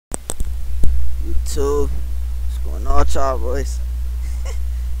YouTube? What's going on, y'all boys?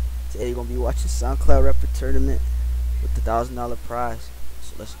 Today you're gonna be watching SoundCloud rapper tournament with the $1,000 prize.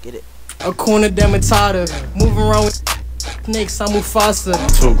 So let's get it. Akuna Dematata, moving around with snakes, I'm Mufasa.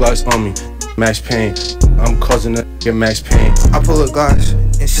 2 Glocks on me, Max Payne. I'm causing a get Max Payne. I pull up Glocks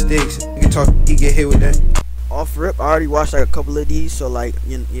and sticks. You can talk, you get hit with that. Off rip, I already watched like a couple of these, so like,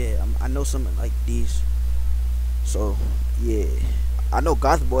 yeah, I know some like these. So yeah, I know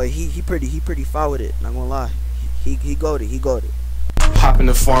Goth Boy. He pretty foul with it. Not gonna lie, he goated. Hop in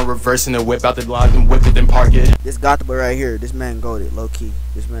the farm, reversing the whip out the Glock and whip it, then park it. This Goth Boy right here, this man goated, low key.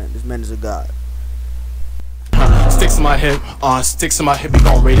 This man is a god. Sticks in my hip, we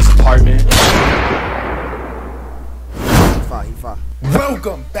gon' raid his apartment. He fine.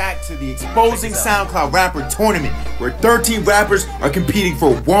 Welcome back to the Exposing SoundCloud Rapper Tournament, where 13 rappers are competing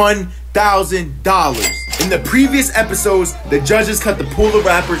for $1,000. In the previous episodes, the judges cut the pool of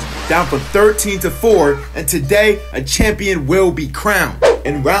rappers down from 13 to 4, and today, a champion will be crowned.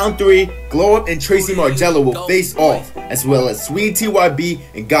 In round 3, Glow Up and Tracy Margello will face off, as well as Sweet TYB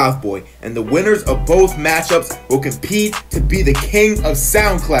and Goth Boy, and the winners of both matchups will compete to be the king of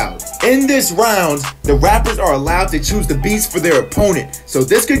SoundCloud. In this round, the rappers are allowed to choose the beats for their opponent, so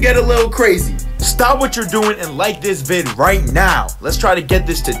this could get a little crazy. Stop what you're doing and like this vid right now. Let's try to get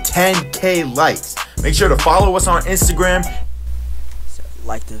this to 10K likes. Make sure to follow us on Instagram.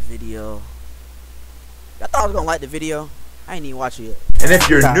 Like the video. I thought I was gonna like the video. I ain't even watch it yet. And if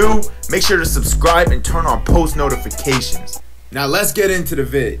you're new, make sure to subscribe and turn on post notifications. Now let's get into the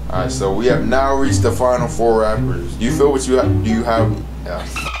vid. Alright, so we have now reached the final 4 rappers. Do you feel what you have? Do you have? Yeah.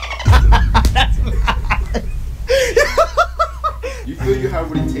 You feel you have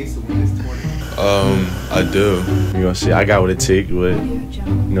what it takes to win this tournament? I do. You gonna see, I got what it takes, but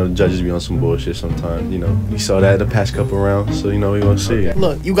you know, the judges be on some bullshit sometimes. You know, we saw that the past couple rounds, so you know, we gonna see.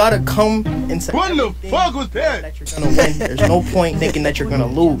 Look, you gotta come and say What the fuck was that? that you're gonna win. There's no point thinking that you're gonna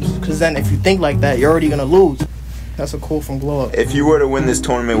lose, because then if you think like that, you're already gonna lose. That's a quote from Glow Up. If you were to win this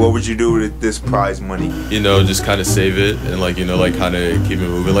tournament, what would you do with this prize money? You know, just kind of save it and like, you know, like kind of keep it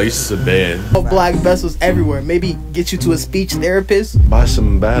moving. Like it's just a band. Black vessels everywhere. Maybe get you to a speech therapist. Buy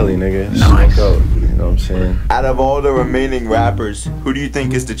some Bally, nigga. Smoke out. You know what I'm saying? Out of all the remaining rappers, who do you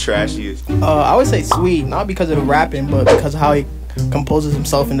think is the trashiest? I would say Sweet, not because of the rapping, but because of how he composes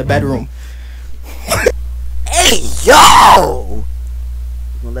himself in the bedroom. Hey yo!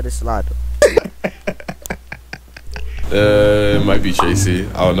 I'm gonna let it slide though. It might be Tracy.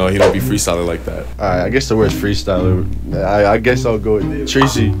 I don't know. He don't be freestyling like that. Alright, I guess the word's freestyler. I guess I'll go with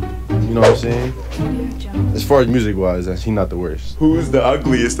Tracy. You know what I'm saying? As far as music wise, he's not the worst. Who's the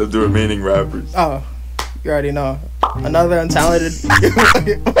ugliest of the remaining rappers? Oh, you already know. Another untalented.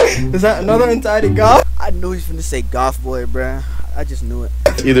 Is that another untalented goth? I knew he was finna say Goth Boy, bruh. I just knew it.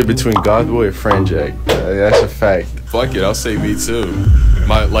 Either between Goth Boy or Fran Jack. That's a fact. Fuck it. I'll say me too.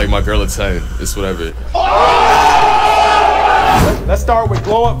 My girl at 10. It's whatever. Let's start with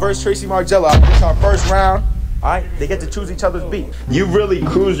Glow Up versus Tracy Margello. This is our first round. Alright, they get to choose each other's beat. You really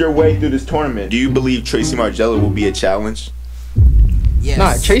cruised your way through this tournament. Do you believe Tracy Margello will be a challenge? Yes.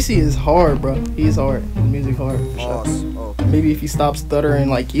 Nah, Tracy is hard, bro. He's hard. His music hard. For sure. Oh. Maybe if he stops stuttering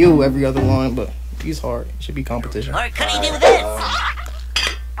like you every other line, but he's hard. It should be competition. Or could he do this?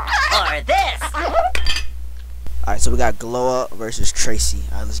 Or this? Alright, so we got Glow Up versus Tracy.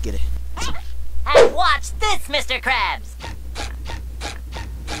 Alright, let's get it. And watch this, Mr. Krabs.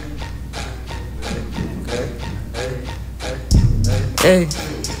 Hey,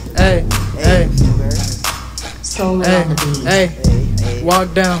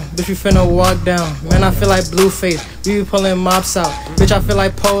 walk down, bitch, you finna walk down. Man, I feel like Blueface, we be pulling mops out. Bitch, I feel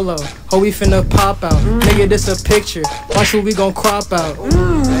like Polo, ho, we finna pop out. Nigga, this a picture, watch what we gon' crop out.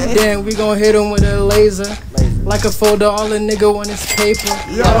 Then we gon' hit him with a laser. Like a folder, all a nigga want is paper.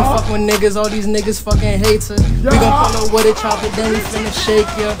 I don't fuck with niggas, all these niggas fucking hater. We gon' pull up with a chopper, then we finna shake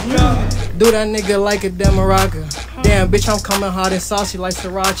ya. Do that nigga like a Demaraka. Damn, bitch, I'm coming hot and saucy like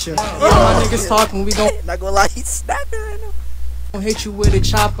Sriracha. My niggas talking, we gon' Not gonna lie, he's snapping right now. hit you with a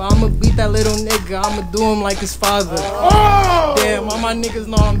chopper. I'ma beat that little nigga, I'ma do him like his father. Damn, all my niggas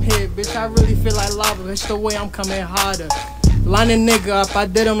know I'm hit. Bitch, I really feel like lava. It's the way I'm coming harder. Line a nigga up, I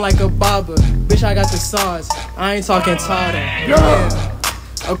did him like a barber. Bitch, I got the sauce, I ain't talking tartar. Yeah.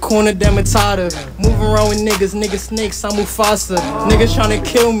 Akuna Dematata, moving around with niggas snakes, I'm Mufasa. Niggas tryna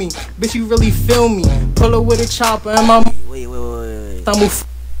kill me, bitch, you really feel me. Pull up with a chopper and my Wait. I'm Mufasa.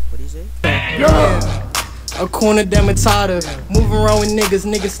 What do you say? Yeah. Akuna Dematata, moving around with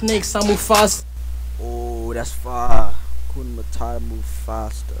niggas snakes, I'm Mufasa. Oh, that's far. Akuna Matata move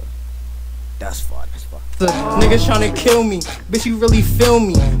faster. That's fun. That's fun. Niggas tryna kill me, bitch, you really feel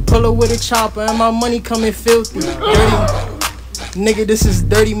me. Pull up with a chopper and my money coming filthy. Dirty. Nigga, this is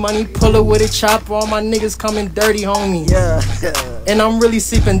dirty money. Pull up with a chopper, all my niggas coming dirty, homie. Yeah. And I'm really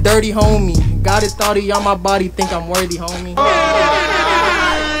sleeping dirty, homie. Got it, thought on my body, think I'm worthy, homie.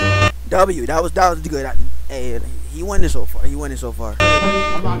 W, that was good. Hey, he went in so far.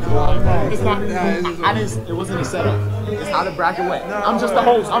 I'm not gonna lie. It's not. It wasn't a setup. It's how the bracket went. I'm just the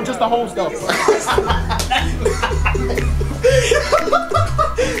host. Though.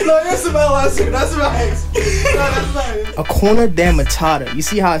 No, that's about answer. That's about answer. A corner de matata. You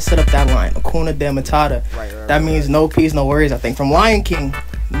see how I set up that line? A corner de matata. That means no peace, no worries. I think from Lion King,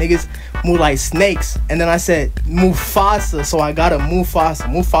 niggas move like snakes. And then I said Mufasa, so I got a Mufasa.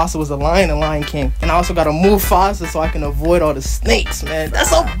 Mufasa was a lion in Lion King. And I also got a Mufasa so I can avoid all the snakes, man.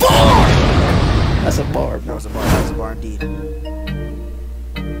 That's a bar! That's a bar, bro. That was a bar indeed.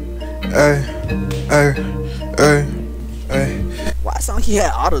 Hey. Why it sound like he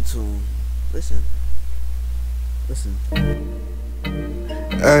had auto-tune? Listen.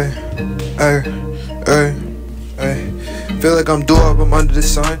 Hey. Feel like I'm due up, I'm under the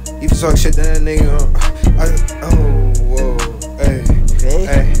sun. Even talk shit to that nigga.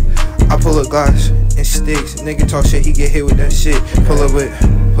 Hey. I pull up glass and sticks. Nigga talk shit, he get hit with that shit. Pull up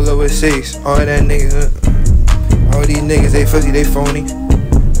with six. All that niggas, all these niggas, they fuzzy, they phony.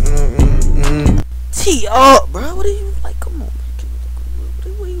 Tee up, bro. What are you like? Come on, man.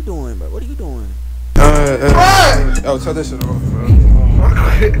 What are you doing, bro? What are you doing? Oh, tell this shit off, bro.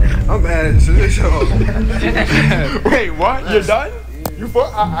 I'm mad. This shit off. Wait, what? You're done? You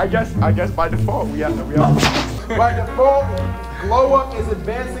fought? I guess by default we have. By default, Glow Up is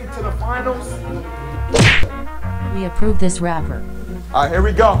advancing to the finals. We approve this rapper. All right, here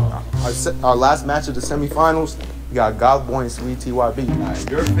we go. Our last match of the semifinals. We got God Boy and Sweet TYB. Alright,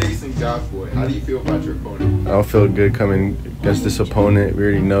 you're facing God Boy. How do you feel about your opponent? I don't feel good coming against this opponent. We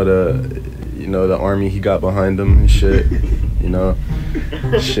already know the army he got behind him and shit.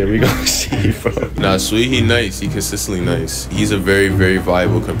 Shit, we gonna see, bro. Nah, Sweet, he nice. He consistently nice. He's a very, very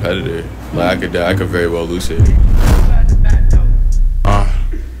viable competitor. Like I could very well lose it.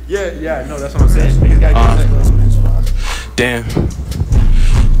 Yeah, no, that's what I'm saying. Damn.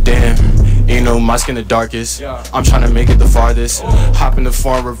 You know, my skin the darkest. I'm trying to make it the farthest. Hop in the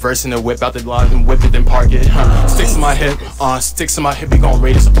farm, reversing the whip out the lot and whip it, then park it. Sticks in my hip, we gon'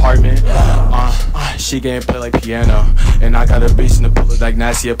 raid this apartment. She getting played like piano. And I got a bitch in the pull it like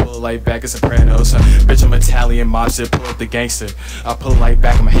Nasty, I pull it like back at Sopranos. Bitch, I'm Italian mobster, pull up the gangster. I pull it like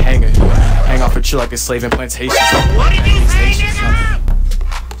back, I'm a hanger. Hang off a tree like a slave in plantations. What did you say, nigga?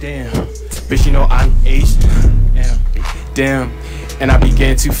 Damn, bitch, you know I'm Asian. Damn. And I be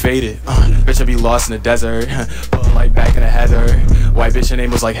getting too faded. Bitch, I be lost in the desert. Pull like back in the heather. White bitch, her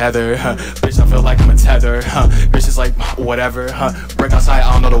name was like Heather. Bitch, I feel like I'm a tether. Bitch, is like whatever. Break outside,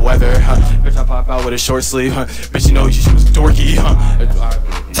 I don't know the weather. Bitch, I pop out with a short sleeve. Bitch, you know she was dorky. I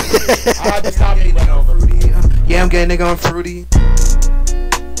had to stop me, run over. Yeah, I'm getting nigga on fruity.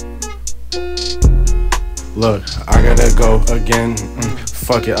 Look, I gotta go again.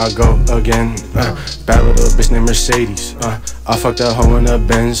 Fuck it, I'll go again. Bad little bitch named Mercedes. I fucked that hoe in a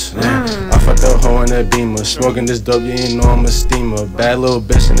Benz. I fucked that hoe in a Beamer. Smoking this dope, you ain't know I'm a steamer. Bad little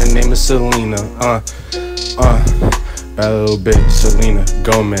bitch and the name is Selena. Bad little bitch, Selena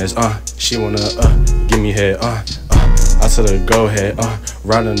Gomez. She wanna give me head. I tell her go ahead.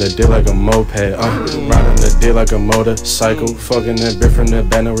 Riding the dick like a moped. Riding the dick like a motorcycle. Fucking that bitch from the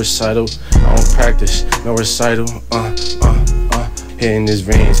band, no recital. I don't practice, no recital. Hitting his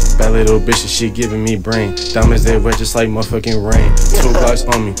veins, bad little bitch, she giving me brain. Diamonds they wet just like motherfucking rain. 2 blocks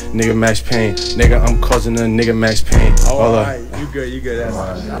on me, nigga max pain. Nigga, I'm causing a nigga max pain. Alright, you good. That's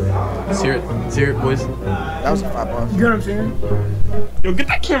Let's hear it, boys. That was a 5 bars. You know what I'm saying? Yo, get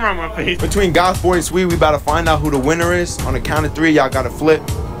that camera on my face. Between God Boy and Sweet, we about to find out who the winner is. On the count of 3, y'all gotta flip.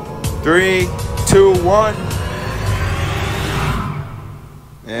 3, 2, 1.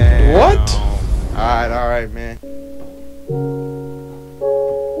 And What? Alright, man.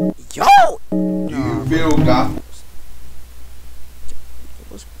 Yo! Do you feel God?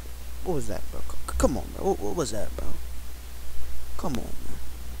 What was that, bro? Come on, bro. What was that, bro? Come on, man.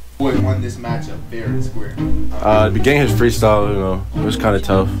 Boy won this matchup fair and square. The beginning of his freestyle, it was kind of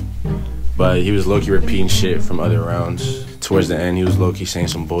tough. But he was low-key repeating shit from other rounds. Towards the end, he was low-key saying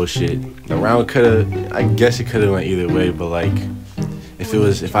some bullshit. The round could've, I guess it could've went either way, but like,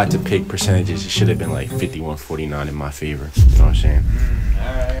 if I had to pick percentages, it should have been like 51-49 in my favor. You know what I'm saying?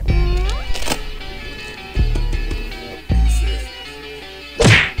 Alright.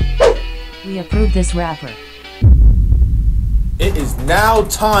 We approve this rapper. It is now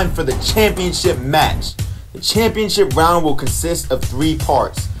time for the championship match. The championship round will consist of 3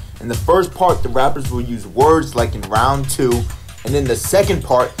 parts. In the first part, the rappers will use words like in round 2, and in the second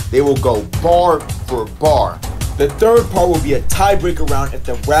part, they will go bar for bar. The third part will be a tiebreaker round if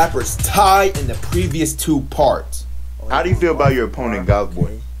the rappers tie in the previous 2 parts. How do you feel about your opponent, Goth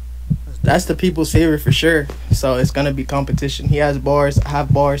Boy? That's the people's favorite for sure. So it's gonna be competition. He has bars, I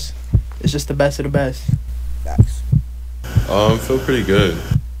have bars. It's just the best of the best. Facts. I feel pretty good.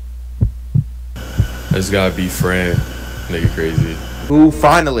 I just gotta beat Fran. Nigga crazy. Who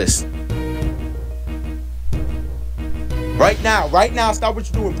finalists? Right now, stop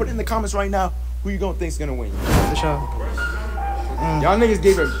what you're doing. Put it in the comments right now who you gonna think's gonna win. For sure. Y'all niggas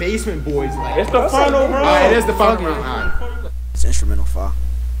gave it basement boys. Like, It's the final round. Alright, it is the final round. Alright. It's instrumental file.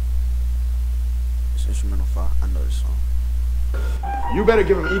 It's instrumental file. I know this song. You better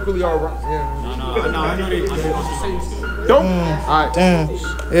give them equally all right. Yeah. No. Don't. Alright. Damn.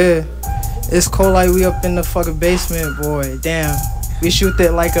 Yeah. It's cold like we up in the fucking basement, boy. Damn. We shoot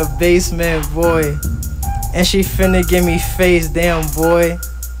it like a basement, boy. And she finna give me face, damn, boy.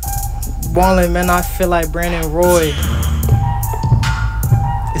 Ballin', man, I feel like Brandon Roy.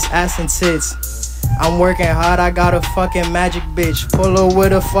 It's ass and tits. I'm working hard, I got a fucking magic bitch. Pull her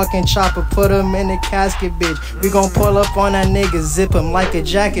with a fucking chopper, put him in the casket, bitch. We gon' pull up on that nigga, zip him like a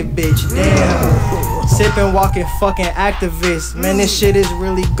jacket, bitch. Damn. Sippin', walking fucking activist. Man, this shit is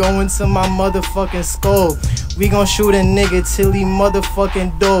really going to my motherfucking skull. We gon' shoot a nigga till he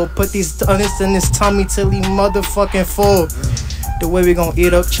motherfucking dull. Put these tonnets in his tummy till he motherfucking full. The way we gon'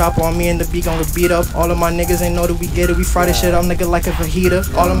 eat up, chop on me and the beat gon' get beat up. All of my niggas ain't know that we get it. We fry this shit up, nigga, like a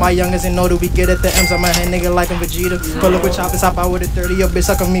fajita. All of my youngers ain't know that we get it. The M's on my head, nigga, like a Vegeta. Pull up with choppers, hop out with a 30. Yo, bitch,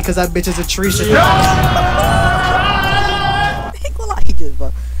 suck on me, cause that bitch is a tree shit. He just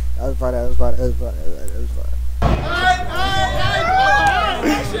that was fine.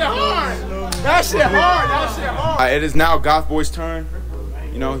 That shit hard. Alright, it is now Goth Boy's turn.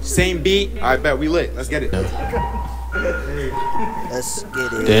 You know, same beat. I bet we lit. Let's get it. Let's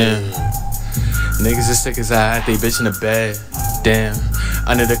get it. Damn. Niggas as sick as I had they bitch in the bed. Damn.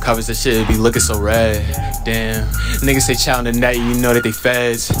 Under the covers, that shit be looking so red. Damn. Niggas say chow in the net, you know that they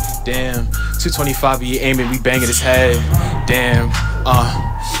feds. Damn. 225, he aiming, we banging his head. Damn.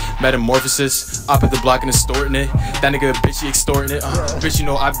 Metamorphosis, up at the block and extorting it. That nigga a bitch, he extorting it. Bitch, you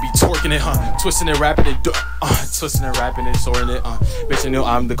know I be twerking it, twisting and rapping it, twisting and rapping it, sorting it. Bitch, you know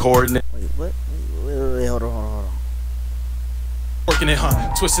I'm the coordinate. Wait, what? Wait, hold on. Working it,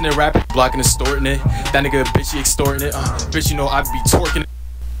 twisting and rapping, blocking and extorting it. That nigga a bitch, he extorting it. Bitch, you know I be twerking it.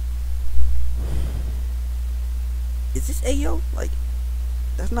 Is this Ayo? Like,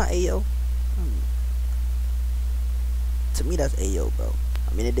 that's not Ayo. To me, that's Ayo, bro.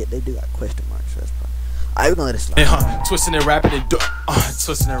 I mean, they do got question marks, so that's probably. Alright, we're gonna let it slide. Twisting and rapping it,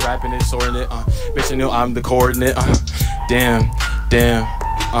 twisting and rapping it, sorting it. Bitch, you know I'm the coordinate. Damn. Damn,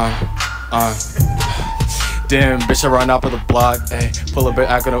 bitch, I run up of the block. Ay, pull a bit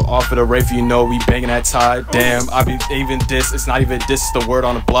off of the rafe, you know we banging that tie. Damn, I be even this. It's not even this. It's the word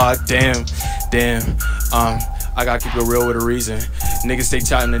on the block. Damn. I gotta keep it real with a reason. Niggas stay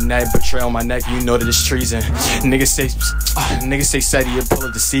tight in the neck, betrayal on my neck, you know that it's treason. Niggas say said he'd pull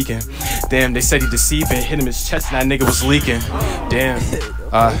up the seeking. Damn, they said he deceiving, hit him his chest and that nigga was leaking. Damn,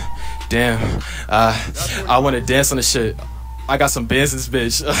 I wanna dance on the shit. I got some bands in this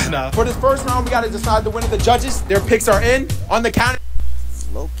bitch. Nah. For this first round, we gotta decide the winner. The judges, their picks are in on the count.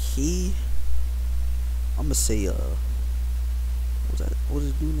 Low key, I'ma say what was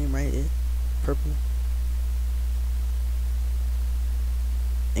his dude name right here? Purple.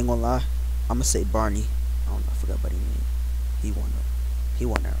 Ain't gonna lie, I'ma say Barney. I forgot about his name. He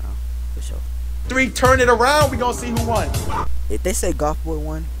won that round for sure. 3, turn it around. We gonna see who won. If they say Goth Boy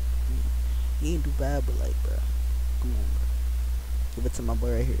won, he ain't do bad, but like, bro, come on, bro. Give it to my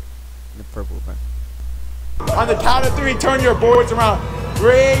boy right here, the purple, bro. On the count of 3, turn your boards around.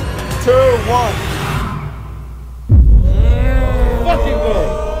 3, 2, 1. Fucking good.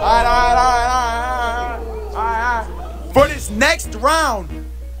 All right. For this next round,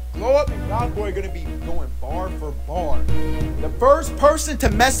 Glow Up and Goth Boy are gonna be going bar for bar. The first person to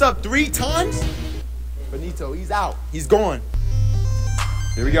mess up 3 times, Benito, he's out. He's gone.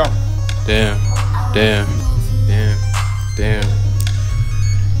 Here we go. Damn.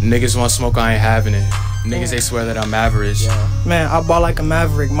 Niggas want smoke, I ain't having it. Niggas, they swear that I'm average. Man, I ball like a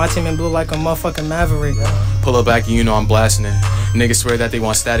maverick. My team in blue like a motherfucking maverick. Pull up back and you know I'm blasting it. Niggas swear that they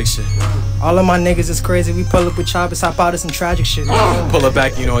want static shit. All of my niggas is crazy. We pull up with choppers, hop out of some tragic shit. Pull up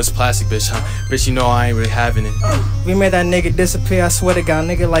back, you know it's plastic, bitch. Bitch, you know I ain't really having it. We made that nigga disappear. I swear to God,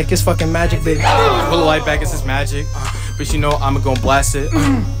 nigga, like it's fucking magic, bitch. Pull the light back, it's this magic. Bitch, you know I'ma gon' blast it.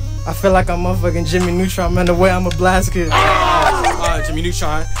 I feel like I'm motherfucking Jimmy Neutron, man, the way I'ma blast it. Jimmy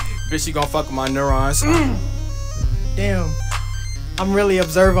Neutron, bitch, you gon' fuck with my neurons. Damn, I'm really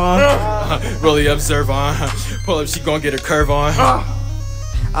observant. Really observant. Pull up, she gon' get her curve on.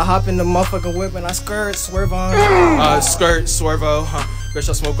 I hop in the motherfucking whip and I swerve on. Skirt, swervo. Bitch,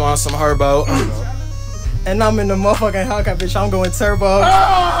 I smoke on some herbo. And I'm in the motherfucking Hellcat, bitch, I'm going turbo.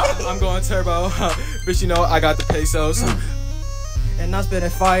 I'm going turbo. Bitch, you know I got the pesos. And I'm spitting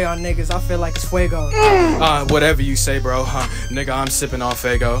fire on niggas, I feel like it's fuego. Whatever you say, bro. Nigga, I'm sipping on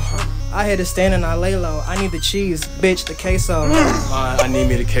Fago. I hit a stand and I lay low. I need the cheese, bitch, the queso. I need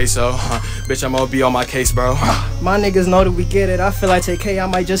me the queso. Bitch, I'm gonna be on my case, bro. My niggas know that we get it. I feel like TK, I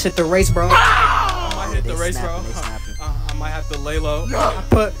might just hit the race, bro. I might hit the race, bro. I might have to lay low. I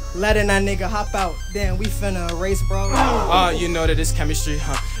put lead in that nigga, hop out. Damn, we finna race, bro. You know that it's chemistry.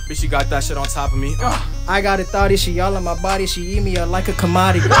 Bitch, you got that shit on top of me. I got a thoughty, she all in my body. She eat me up like a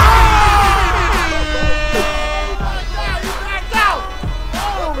commodity.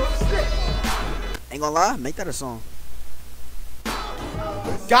 Ain't gonna lie, make that a song.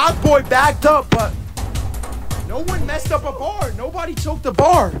 God boy backed up, but no one messed up a bar. Nobody choked a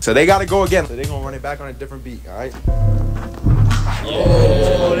bar. So they gotta go again. So they gonna run it back on a different beat, alright?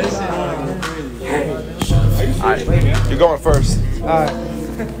 Oh, this is Alright, you're going first. Alright.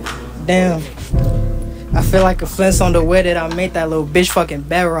 Damn. I feel like a Flint's on the way that I made that little bitch fucking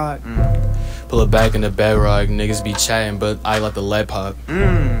bedrock. Pull it back in the bedrock. Niggas be chatting, but I let the lead pop.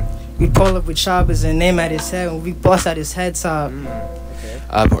 We pull up with choppers and aim at his head when we bust at his head top.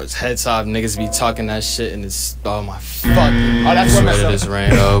 I put his head top, niggas be talking that shit and it's, oh my fucking. Oh, that's what swear to this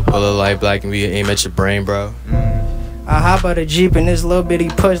rainbow. Pull a light black and we aim at your brain, bro. I hop out a Jeep and this little bitty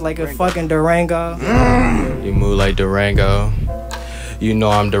push like a fucking Durango. You move like Durango. You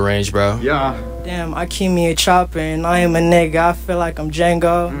know I'm deranged, bro. Yeah. Damn, I keep me a chopper and I am a nigga. I feel like I'm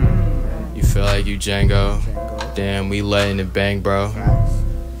Django. You feel like you Django. Damn, we letting it bang, bro.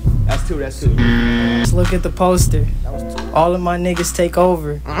 That's two. Just look at the poster. All of my niggas take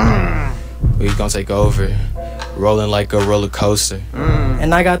over. We gon' take over. Rolling like a roller coaster.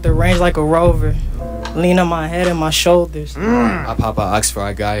 And I got the range like a rover. Lean on my head and my shoulders. I pop a ox before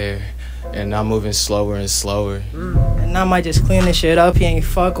I got here. And I'm moving slower and slower. And I might just clean this shit up. He ain't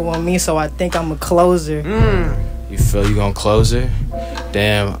fucking with me, so I think I'm a closer. You feel you gon' close her?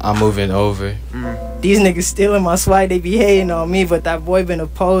 Damn, I'm moving over. These niggas stealing my swag, they be hating on me, but that boy been a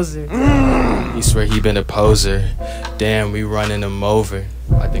poser. You swear he been a poser. Damn, we running him over.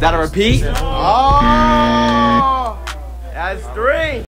 I think Is that a repeat? Oh! That's three.